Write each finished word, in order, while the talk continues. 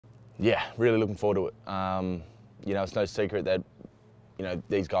Yeah, really looking forward to it. You know, it's no secret that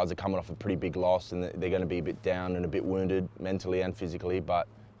these guys are coming off a pretty big loss and they're going to be a bit down and a bit wounded mentally and physically. But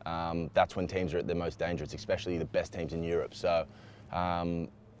that's when teams are at their most dangerous, especially the best teams in Europe. So on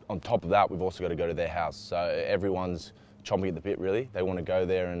top of that, we've also got to go to their house. So everyone's chomping at the bit, really. They want to go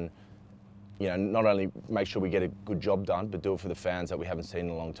there and not only make sure we get a good job done, but do it for the fans that we haven't seen in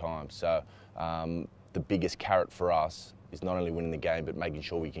a long time. So the biggest carrot for us is not only winning the game, but making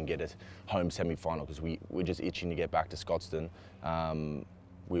sure we can get a home semi-final, because we're just itching to get back to Scotstoun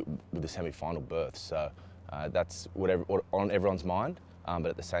with the semi-final berth. So that's on everyone's mind, but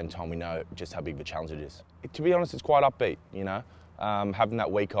at the same time, we know just how big of a challenge it is. To be honest, it's quite upbeat, having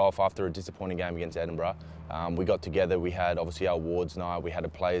that week off after a disappointing game against Edinburgh. We got together, we had obviously our awards night, we had a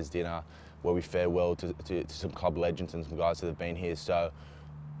players' dinner where we farewell to some club legends and some guys that have been here. So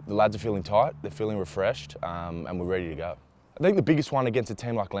the lads are feeling tight, they're feeling refreshed, and we're ready to go. I think the biggest one against a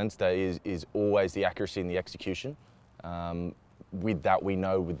team like Leinster is always the accuracy and the execution. With that, we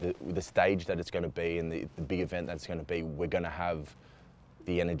know with the stage that it's going to be and the big event that it's going to be, we're going to have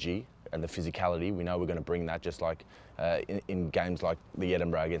the energy and the physicality. We know we're going to bring that, just like in games like the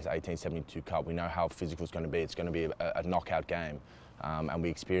Edinburgh against 1872 Cup. We know how physical it's going to be. It's going to be a knockout game, and we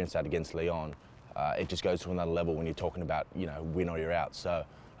experienced that against Lyon. It just goes to another level when you're talking about win or you're out. So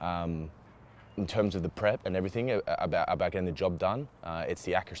in terms of the prep and everything about getting the job done, it's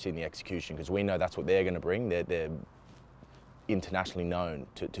the accuracy and the execution, because we know that's what they're going to bring. They're internationally known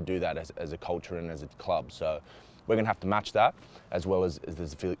to do that as a culture and as a club. So we're going to have to match that, as well as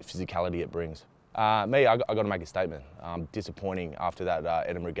the physicality it brings. Me, I got to make a statement. Disappointing after that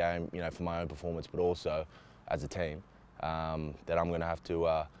Edinburgh game, for my own performance, but also as a team, that I'm going to have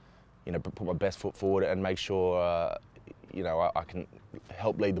to, put my best foot forward and make sure, I can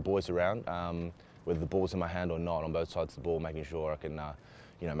help lead the boys around, whether the ball's in my hand or not, on both sides of the ball, making sure I can,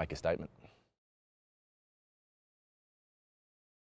 make a statement.